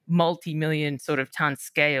 multi-million sort of ton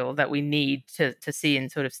scale that we need to see in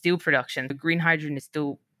sort of steel production. The green hydrogen is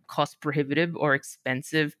still cost prohibitive or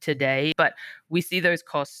expensive today, but we see those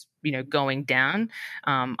costs going down.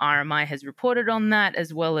 RMI has reported on that,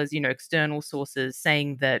 as well as external sources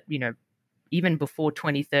saying that even before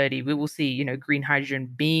 2030, we will see, green hydrogen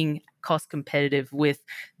being cost competitive with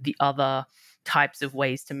the other types of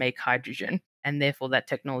ways to make hydrogen. And therefore, that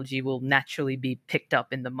technology will naturally be picked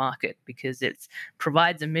up in the market because it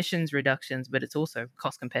provides emissions reductions, but it's also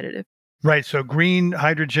cost competitive. Right. So green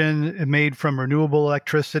hydrogen made from renewable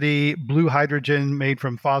electricity, blue hydrogen made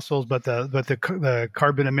from fossils, but the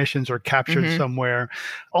carbon emissions are captured somewhere.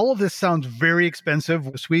 All of this sounds very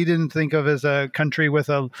expensive. Sweden, think of as a country with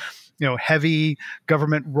a heavy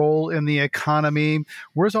government role in the economy.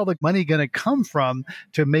 Where's all the money going to come from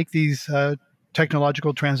to make these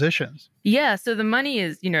technological transitions? Yeah, so the money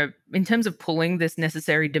is, in terms of pulling this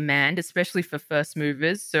necessary demand, especially for first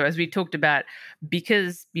movers. So as we talked about,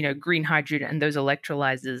 because, green hydrogen and those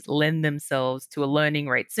electrolyzers lend themselves to a learning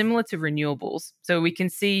rate similar to renewables. So we can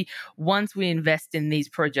see once we invest in these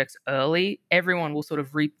projects early, everyone will sort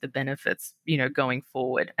of reap the benefits, going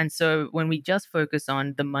forward. And so when we just focus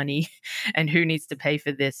on the money and who needs to pay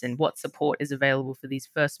for this and what support is available for these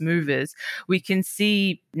first movers, we can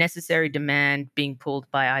see necessary demand being pulled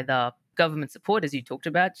by either government support, as you talked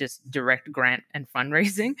about, just direct grant and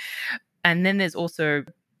fundraising. And then there's also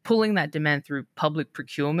pulling that demand through public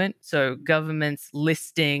procurement. So governments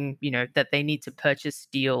listing, that they need to purchase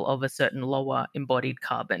steel of a certain lower embodied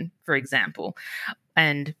carbon, for example,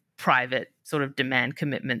 and private sort of demand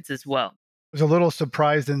commitments as well. I was a little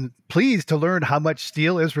surprised and pleased to learn how much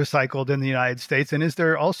steel is recycled in the United States. And is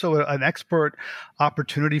there also an export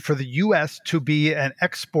opportunity for the U.S. to be an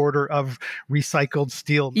exporter of recycled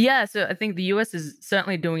steel? Yeah, so I think the U.S. is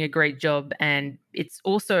certainly doing a great job. And it's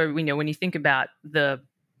also, when you think about the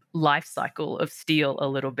life cycle of steel a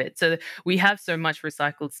little bit. So we have so much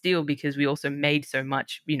recycled steel because we also made so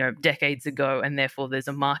much, decades ago, and therefore there's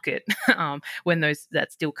a market when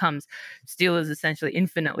that steel comes. Steel is essentially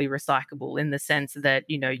infinitely recyclable in the sense that,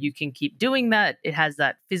 you can keep doing that. It has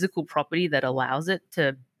that physical property that allows it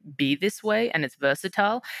to be this way, and it's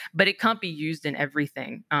versatile, but it can't be used in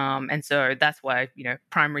everything. And so that's why,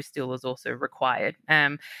 primary steel is also required.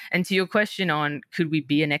 And to your question on could we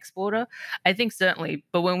be an exporter? I think certainly.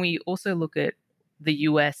 But when we also look at the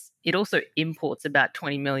US, it also imports about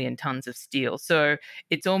 20 million tons of steel. So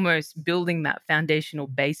it's almost building that foundational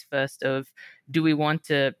base first of, do we want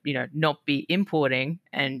to, not be importing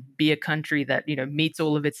and be a country that, meets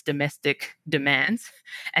all of its domestic demands,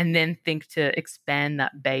 and then think to expand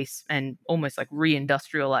that base and almost like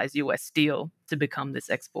reindustrialize US steel to become this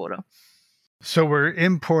exporter. So we're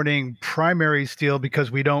importing primary steel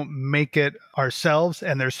because we don't make it ourselves,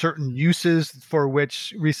 and there's certain uses for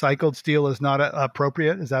which recycled steel is not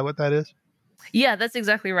appropriate. Is that what that is? Yeah, that's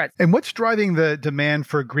exactly right. And what's driving the demand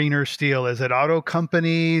for greener steel? Is it auto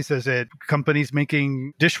companies? Is it companies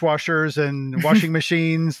making dishwashers and washing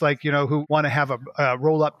machines, who want to have a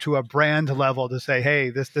roll up to a brand level to say,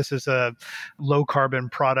 hey, this is a low carbon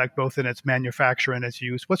product, both in its manufacture and its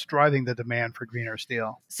use? What's driving the demand for greener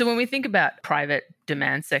steel? So when we think about private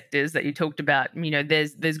demand sectors that you talked about,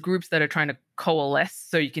 there's groups that are trying to coalesce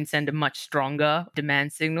so you can send a much stronger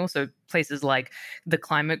demand signal. So places like the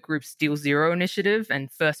climate group Steel Zero Initiative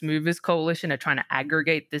and First Movers Coalition are trying to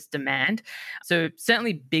aggregate this demand. So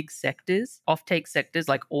certainly big sectors, offtake sectors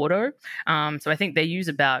like auto. So I think they use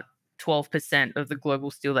about 12% of the global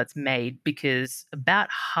steel that's made, because about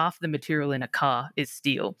half the material in a car is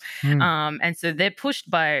steel. And so they're pushed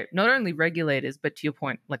by not only regulators, but to your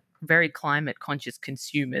point, like very climate conscious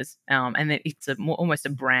consumers. And then it's almost a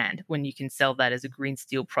brand when you can sell that as a green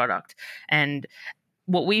steel product. And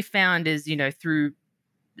what we found is, through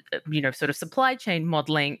sort of supply chain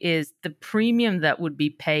modeling, is the premium that would be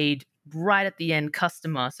paid right at the end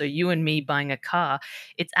customer. So you and me buying a car,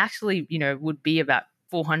 it's actually, would be about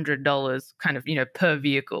 $400 kind of, per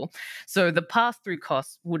vehicle. So the pass-through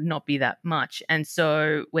costs would not be that much. And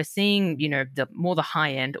so we're seeing, the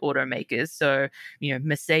high-end automakers, so,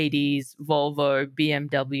 Mercedes, Volvo,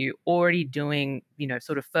 BMW already doing,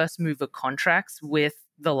 sort of first mover contracts with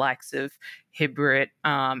the likes of Hybrid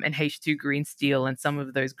and H2 Green Steel and some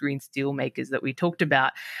of those green steel makers that we talked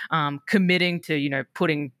about, committing to,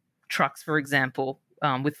 putting trucks, for example,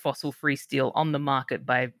 with fossil-free steel on the market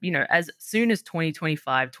by, as soon as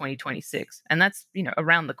 2025, 2026. And that's,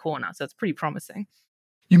 around the corner. So it's pretty promising.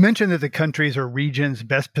 You mentioned that the countries or regions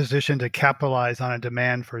best positioned to capitalize on a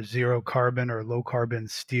demand for zero carbon or low carbon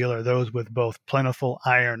steel are those with both plentiful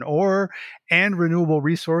iron ore and renewable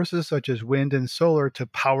resources such as wind and solar to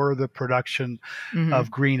power the production of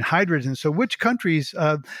green hydrogen. So which countries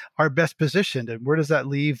are best positioned, and where does that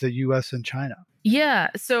leave the US and China? Yeah.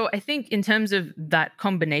 So I think in terms of that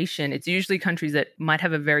combination, it's usually countries that might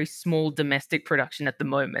have a very small domestic production at the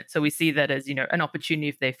moment. So we see that as, an opportunity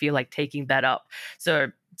if they feel like taking that up. So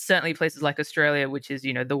certainly places like Australia, which is,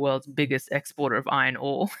 the world's biggest exporter of iron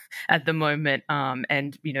ore at the moment,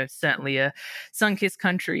 and, certainly a sun-kissed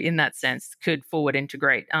country in that sense, could forward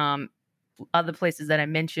integrate. Other places that I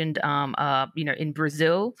mentioned are, in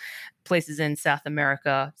Brazil, places in South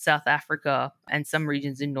America, South Africa, and some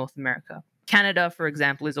regions in North America. Canada, for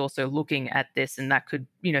example, is also looking at this, and that could,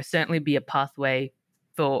 certainly be a pathway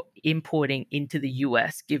for importing into the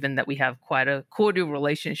US, given that we have quite a cordial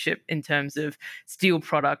relationship in terms of steel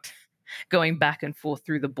product going back and forth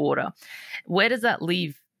through the border. Where does that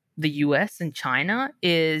leave the US and China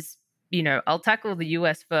is I'll tackle the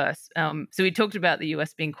US first. So we talked about the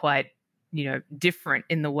US being quite different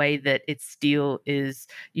in the way that its steel is,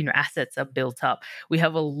 assets are built up. We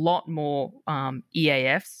have a lot more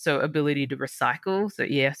EAFs, so ability to recycle. So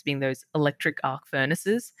EAFs being those electric arc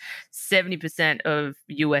furnaces. 70% of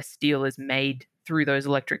US steel is made through those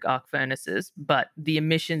electric arc furnaces, but the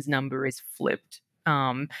emissions number is flipped.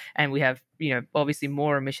 And we have, obviously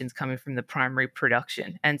more emissions coming from the primary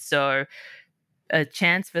production. And so a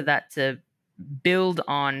chance for that to build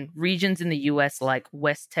on regions in the US like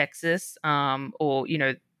West Texas, or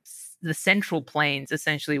the Central Plains,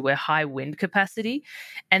 essentially, where high wind capacity,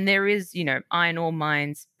 and there is iron ore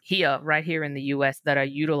mines right here in the US that are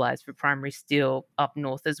utilized for primary steel up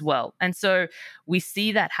north as well. And so we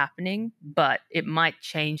see that happening, but it might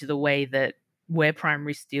change the way that where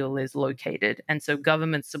primary steel is located. And so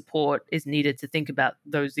government support is needed to think about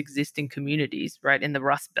those existing communities, right, in the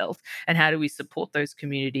Rust Belt. And how do we support those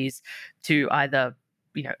communities to either,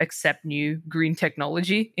 accept new green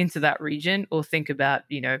technology into that region, or think about,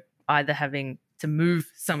 either having to move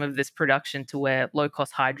some of this production to where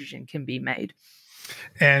low-cost hydrogen can be made.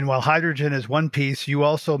 And while hydrogen is one piece, you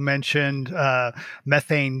also mentioned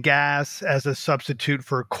methane gas as a substitute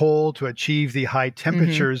for coal to achieve the high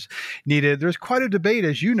temperatures needed. There's quite a debate,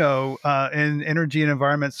 as you know, in energy and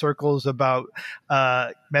environment circles about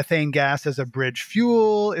methane gas as a bridge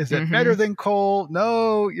fuel. Is it better than coal?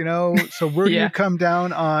 No, so where do you come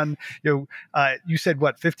down on, you said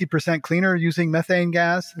what, 50% cleaner using methane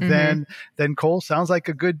gas than coal? Sounds like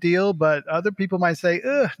a good deal, but other people might say,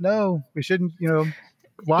 no, we shouldn't,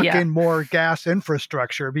 lock in more gas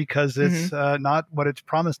infrastructure because it's not what it's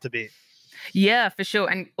promised to be. Yeah, for sure.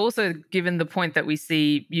 And also given the point that we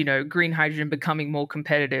see, green hydrogen becoming more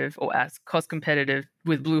competitive or as cost competitive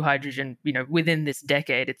with blue hydrogen, within this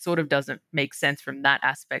decade, it sort of doesn't make sense from that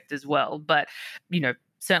aspect as well. But,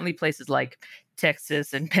 certainly places like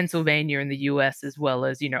Texas and Pennsylvania in the US, as well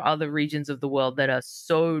as, other regions of the world that are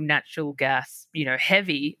so natural gas,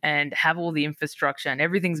 heavy and have all the infrastructure and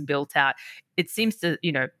everything's built out. It seems to,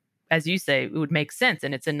 as you say, it would make sense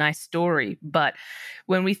and it's a nice story. But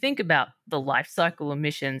when we think about the life cycle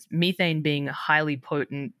emissions, methane being a highly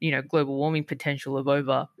potent, global warming potential of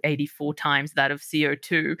over 84 times that of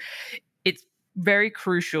CO2, it's very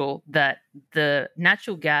crucial that the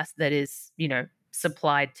natural gas that is,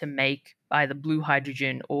 supplied to make either blue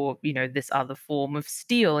hydrogen or, this other form of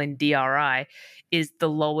steel in DRI is the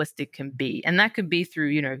lowest it can be. And that could be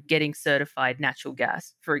through, getting certified natural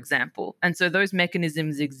gas, for example. And so those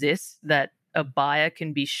mechanisms exist that a buyer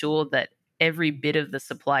can be sure that every bit of the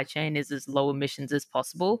supply chain is as low emissions as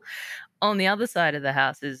possible. On the other side of the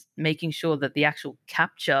house is making sure that the actual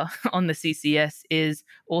capture on the CCS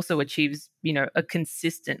also achieves, a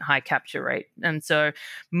consistent high capture rate. And so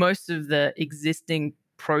most of the existing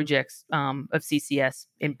projects of CCS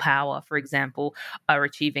in power, for example, are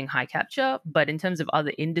achieving high capture. But in terms of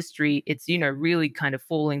other industry, it's, really kind of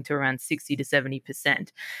falling to around 60 to 70%.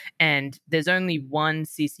 And there's only one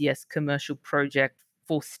CCS commercial project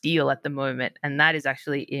for steel at the moment, and that is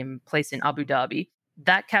actually in place in Abu Dhabi.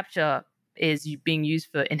 That capture is being used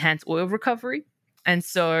for enhanced oil recovery. And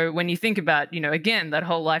so when you think about, again, that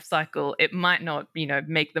whole life cycle, it might not,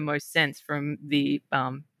 make the most sense from the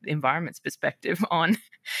environment's perspective on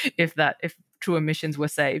if true emissions were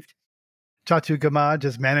saved. Chatu Gamaj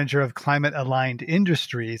is manager of Climate Aligned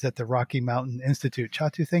Industries at the Rocky Mountain Institute.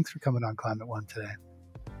 Chatu, thanks for coming on Climate One today.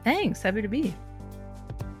 Thanks. Happy to be here.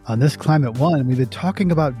 On this Climate One, we've been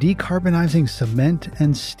talking about decarbonizing cement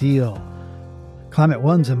and steel. Climate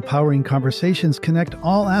One's empowering conversations connect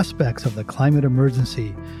all aspects of the climate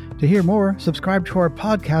emergency. To hear more, subscribe to our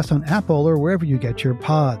podcast on Apple or wherever you get your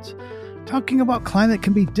pods. Talking about climate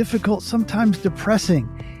can be difficult, sometimes depressing,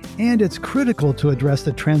 and it's critical to address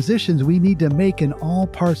the transitions we need to make in all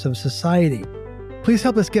parts of society. Please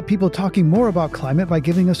help us get people talking more about climate by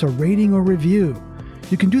giving us a rating or review.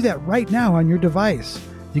 You can do that right now on your device.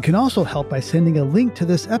 You can also help by sending a link to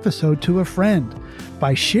this episode to a friend.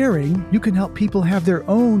 By sharing, you can help people have their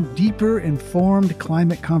own deeper, informed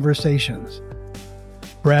climate conversations.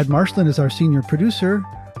 Brad Marshland is our senior producer.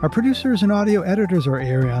 Our producers and audio editors are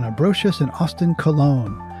Ariana Brocious and Austin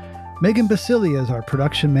Colon. Megan Basilia is our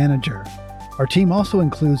production manager. Our team also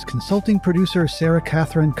includes consulting producer Sarah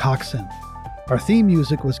Catherine Coxon. Our theme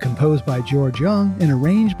music was composed by George Young and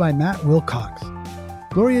arranged by Matt Wilcox.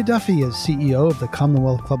 Gloria Duffy is CEO of the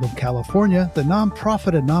Commonwealth Club of California, the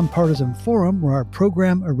nonprofit and nonpartisan forum where our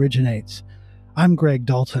program originates. I'm Greg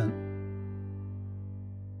Dalton.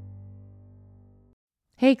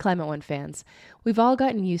 Hey, Climate One fans. We've all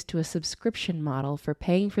gotten used to a subscription model for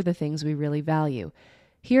paying for the things we really value.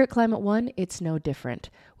 Here at Climate One, it's no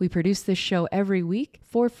different. We produce this show every week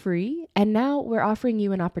for free, and now we're offering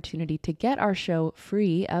you an opportunity to get our show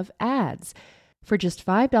free of ads. For just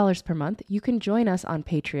 $5 per month, you can join us on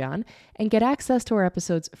Patreon and get access to our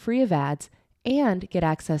episodes free of ads and get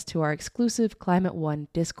access to our exclusive Climate One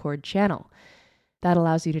Discord channel. That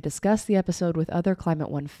allows you to discuss the episode with other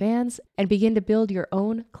Climate One fans and begin to build your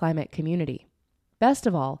own climate community. Best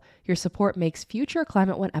of all, your support makes future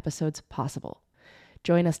Climate One episodes possible.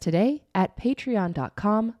 Join us today at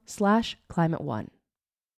patreon.com/climateone.